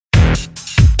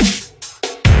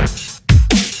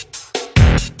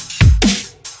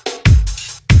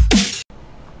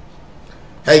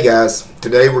Hey guys,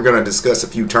 today we're going to discuss a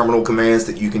few terminal commands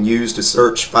that you can use to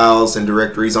search files and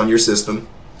directories on your system.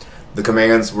 The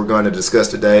commands we're going to discuss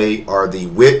today are the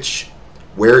which,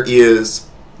 whereis,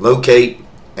 locate,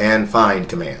 and find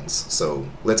commands. So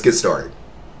let's get started.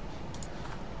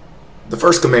 The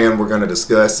first command we're going to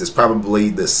discuss is probably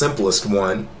the simplest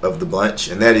one of the bunch,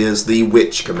 and that is the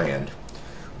which command.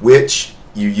 Which,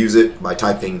 you use it by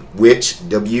typing which,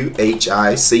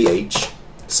 W-H-I-C-H,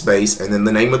 space, and then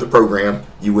the name of the program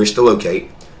you wish to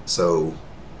locate. So,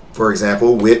 for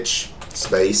example, which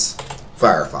space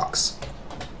Firefox.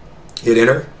 Hit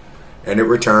enter, and it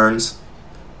returns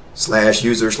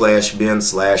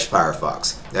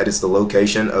 /user/bin/Firefox. That is the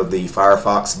location of the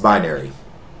Firefox binary.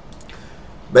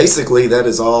 Basically, that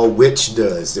is all which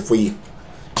does. If we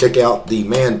check out the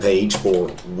man page for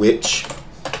which,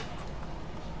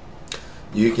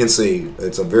 you can see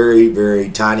it's a very, very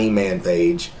tiny man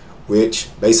page, which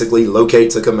basically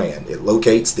locates a command. It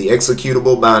locates the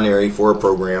executable binary for a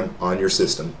program on your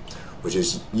system, which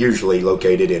is usually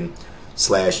located in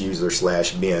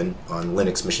 /user/bin on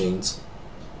Linux machines.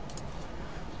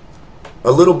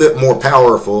 A little bit more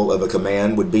powerful of a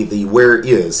command would be the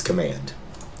whereis command.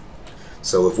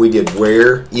 So if we did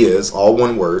whereis, all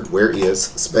one word,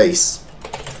 whereis space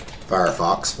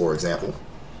Firefox, for example,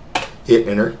 hit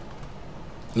enter,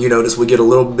 you notice we get a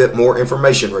little bit more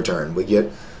information returned. We get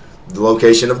the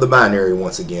location of the binary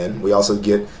once again. We also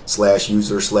get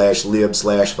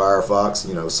 /user/lib/Firefox,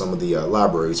 you know, some of the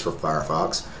libraries for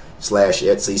Firefox,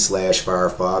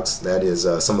 /etc/Firefox, that is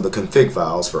some of the config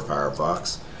files for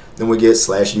Firefox. Then we get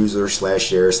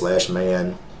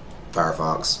 /user/share/man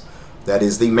Firefox. That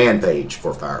is the man page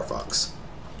for Firefox.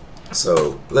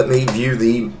 So let me view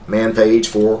the man page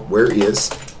for whereis.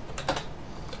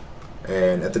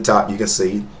 And at the top you can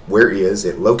see whereis.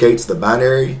 It locates the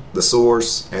binary, the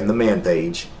source, and the man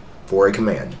page for a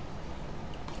command.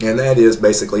 And that is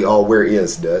basically all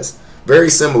whereis does. Very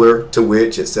similar to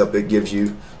which, except it gives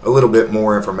you a little bit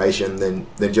more information than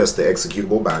just the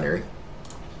executable binary.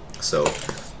 So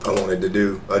I wanted to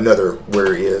do another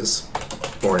whereis.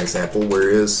 For an example,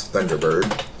 whereis Thunderbird.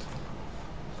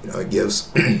 You know, it gives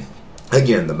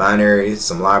again the binary,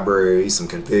 some libraries, some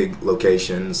config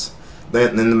locations,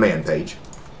 then the man page.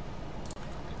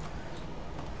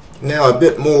 Now, a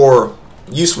bit more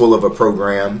useful of a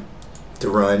program to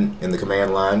run in the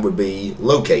command line would be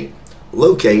locate.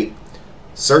 Locate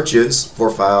searches for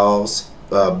files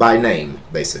by name,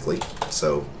 basically.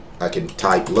 So I can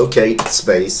type locate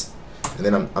space, and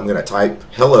then I'm going to type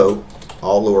hello,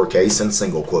 all lowercase and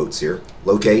single quotes here.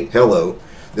 Locate hello.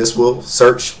 This will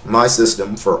search my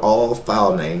system for all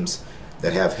file names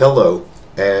that have hello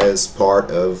as part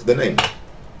of the name.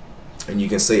 And you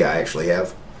can see I actually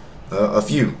have a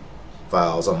few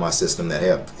files on my system that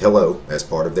have hello as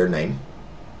part of their name.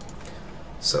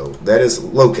 So that is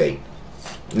locate.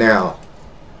 Now,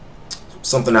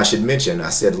 something I should mention,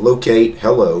 I said locate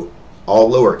hello all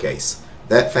lowercase.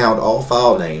 That found all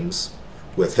file names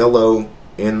with hello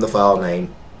in the file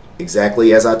name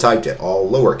exactly as I typed it,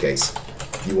 all lowercase.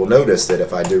 You will notice that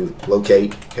if I do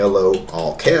locate hello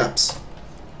all caps,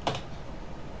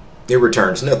 it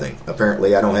returns nothing.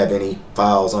 Apparently I don't have any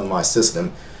files on my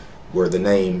system where the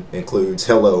name includes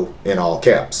hello in all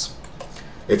caps.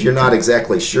 If you're not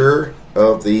exactly sure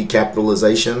of the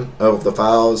capitalization of the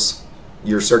files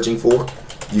you're searching for,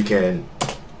 you can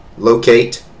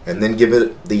locate and then give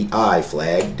it the I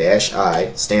flag.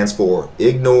 -I stands for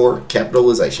ignore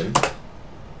capitalization.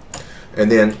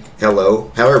 And then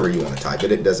hello, however you want to type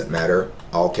it, it doesn't matter.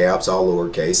 All caps, all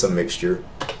lowercase, a mixture.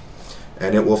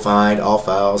 And it will find all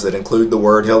files that include the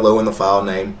word hello in the file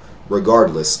name,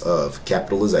 regardless of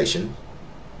capitalization.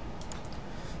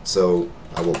 So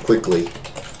I will quickly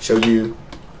show you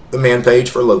the man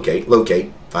page for locate.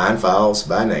 Locate, find files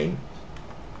by name.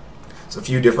 There's a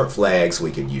few different flags we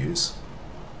could use.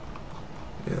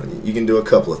 You can do a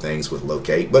couple of things with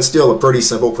locate, but still a pretty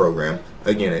simple program.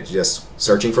 Again, it's just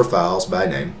searching for files by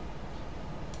name.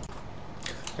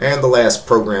 And the last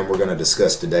program we're going to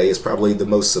discuss today is probably the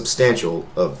most substantial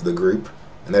of the group,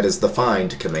 and that is the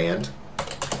find command.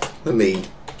 Let me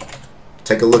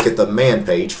take a look at the man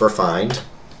page for find.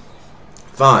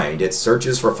 Find, it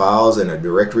searches for files in a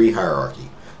directory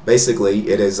hierarchy. Basically,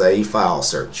 it is a file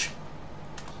search.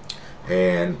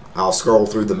 And I'll scroll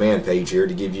through the man page here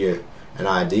to give you an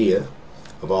idea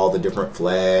of all the different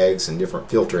flags and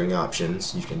different filtering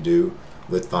options you can do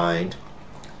with find.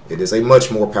 It is a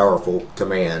much more powerful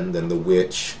command than the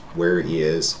which,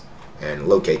 whereis, and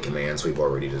locate commands we've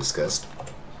already discussed.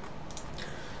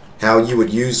 How you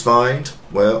would use find?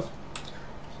 Well,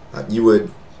 you would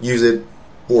use it,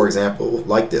 for example,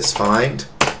 like this: find,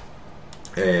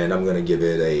 and I'm going to give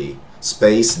it a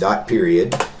space dot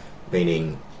period,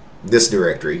 meaning this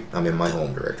directory, I'm in my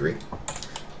home directory.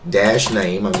 Dash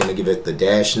name, I'm going to give it the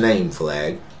dash name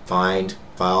flag, find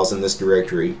files in this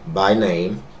directory by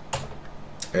name,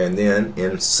 and then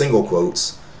in single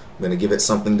quotes I'm going to give it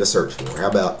something to search for. How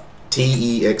about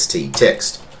text,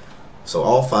 text? So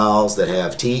all files that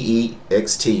have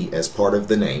text as part of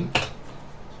the name,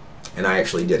 and I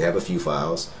actually did have a few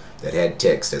files that had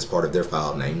text as part of their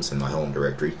file names in my home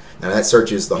directory. Now that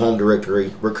searches the home directory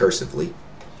recursively.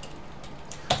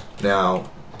 Now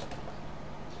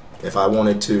if I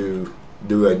wanted to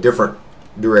do a different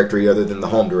directory other than the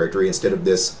home directory, instead of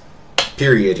this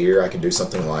period here, I could do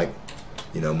something like,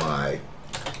 my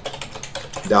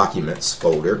documents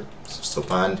folder. So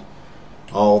find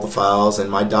all the files in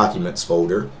my documents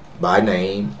folder by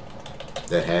name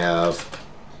that have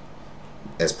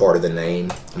as part of the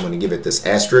name. I'm going to give it this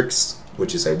asterisk,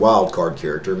 which is a wildcard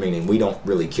character, meaning we don't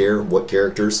really care what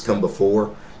characters come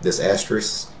before this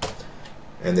asterisk,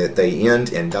 and that they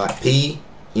end in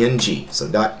 .png,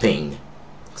 so .ping.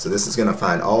 So this is going to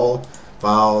find all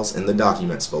files in the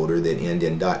documents folder that end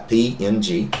in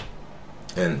 .png,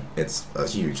 and it's a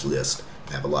huge list.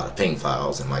 I have a lot of ping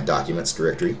files in my documents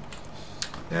directory.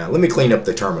 Now let me clean up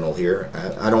the terminal here.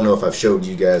 I don't know if I've showed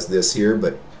you guys this here,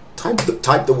 but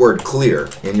type the word clear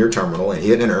in your terminal and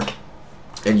hit enter,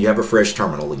 and you have a fresh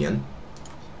terminal again.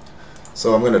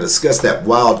 So I'm going to discuss that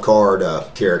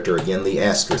wildcard character again, the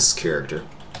asterisk character.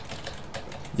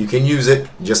 You can use it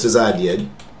just as I did,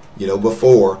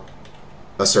 before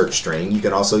a search string. You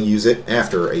can also use it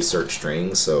after a search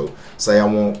string. So say I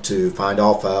want to find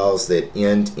all files that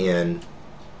end in,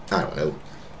 I don't know,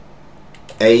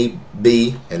 A,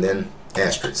 B, and then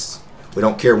asterisk. We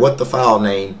don't care what the file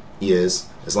name is,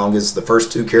 as long as the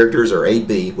first two characters are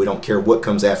AB. We don't care what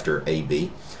comes after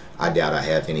AB. I doubt I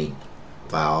have any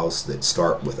files that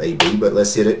start with AB, but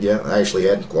let's hit it. Yeah, I actually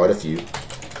had quite a few.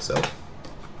 So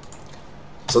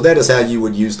that is how you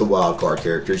would use the wildcard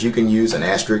characters. You can use an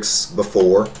asterisk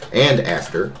before and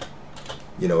after,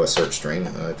 a search string,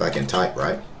 if I can type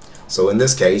right. So in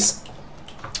this case,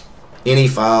 any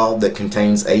file that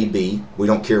contains AB, we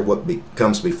don't care what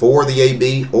comes before the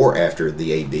AB or after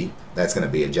the AB. That's going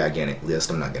to be a gigantic list.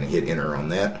 I'm not going to hit enter on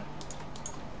that.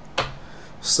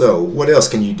 So what else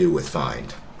can you do with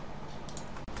find?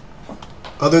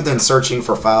 Other than searching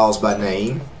for files by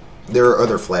name, there are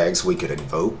other flags we could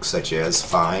invoke, such as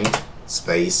find,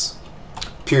 space,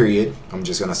 period. I'm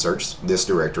just going to search this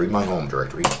directory, my home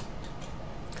directory.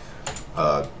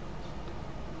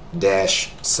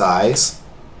 Dash size,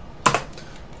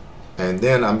 and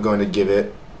then I'm going to give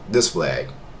it this flag,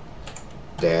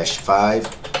 dash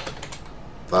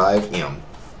 5M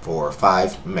for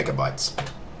 5 megabytes.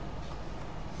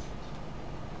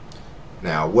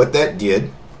 Now what that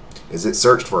did is it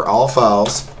searched for all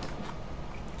files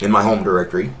in my home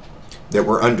directory that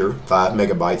were under 5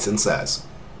 megabytes in size.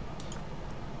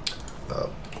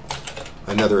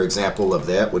 Another example of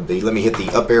that would be, let me hit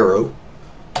the up arrow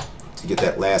to get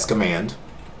that last command.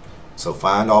 So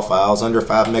find all files under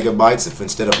 5 megabytes. If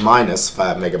instead of minus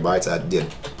 5 megabytes I did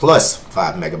plus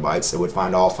 5 megabytes, it would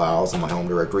find all files in my home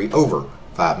directory over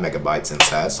 5 megabytes in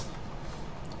size.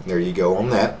 And there you go on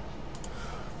that.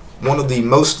 One of the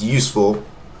most useful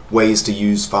ways to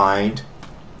use find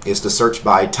is to search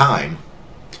by time.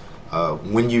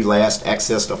 When you last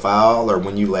accessed a file or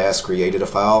when you last created a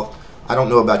file. I don't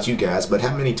know about you guys, but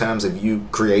how many times have you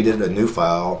created a new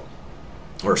file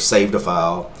or saved a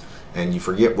file and you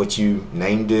forget what you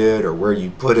named it or where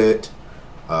you put it?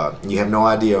 You have no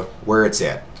idea where it's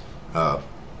at.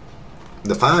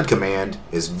 The find command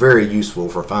is very useful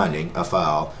for finding a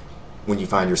file when you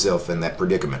find yourself in that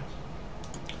predicament.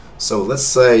 So let's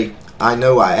say I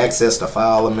know I accessed a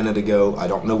file a minute ago. I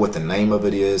don't know what the name of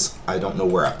it is. I don't know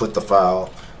where I put the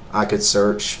file. I could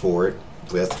search for it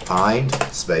with find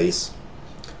space.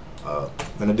 I'm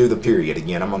going to do the period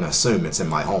again. I'm going to assume it's in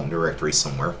my home directory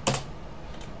somewhere.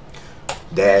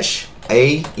 Dash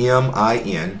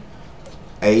AMIN.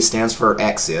 A stands for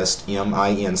accessed.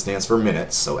 MIN stands for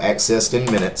minutes. So accessed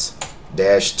in minutes.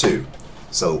 Dash 2.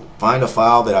 So find a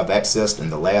file that I've accessed in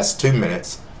the last 2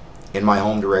 minutes in my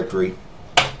home directory.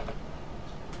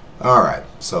 Alright,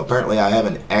 so apparently I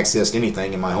haven't accessed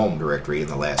anything in my home directory in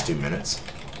the last 2 minutes.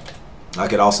 I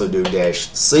could also do dash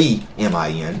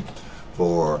CMIN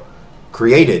for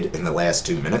created in the last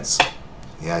 2 minutes.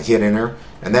 Yeah, I hit enter,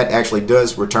 and that actually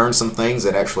does return some things.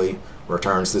 It actually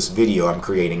returns this video I'm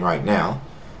creating right now.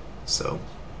 So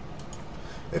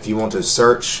if you want to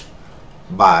search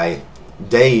by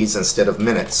days instead of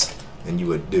minutes, then you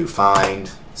would do find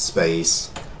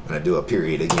space, and I do a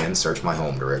period again, search my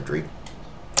home directory,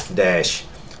 dash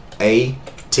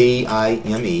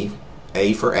A-T-I-M-E,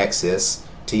 A for access,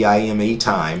 T-I-M-E,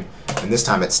 time, and this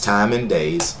time it's time and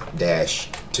days,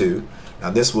 -2. Now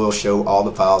this will show all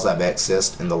the files I've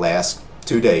accessed in the last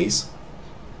 2 days.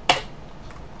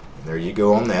 There you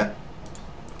go on that.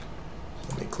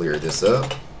 Let me clear this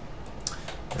up.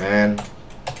 And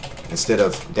instead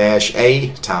of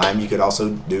 -A time, you could also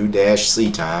do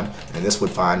 -C time, and this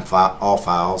would find all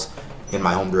files in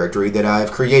my home directory that I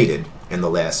have created in the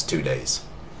last 2 days.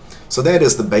 So that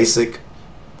is the basic,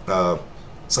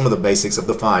 some of the basics of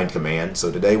the find command.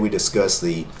 So today we discussed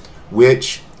the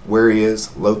which, whereis,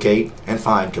 locate, and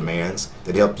find commands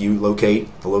that help you locate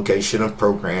the location of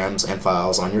programs and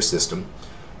files on your system.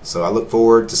 So I look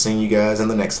forward to seeing you guys in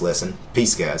the next lesson.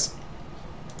 Peace, guys.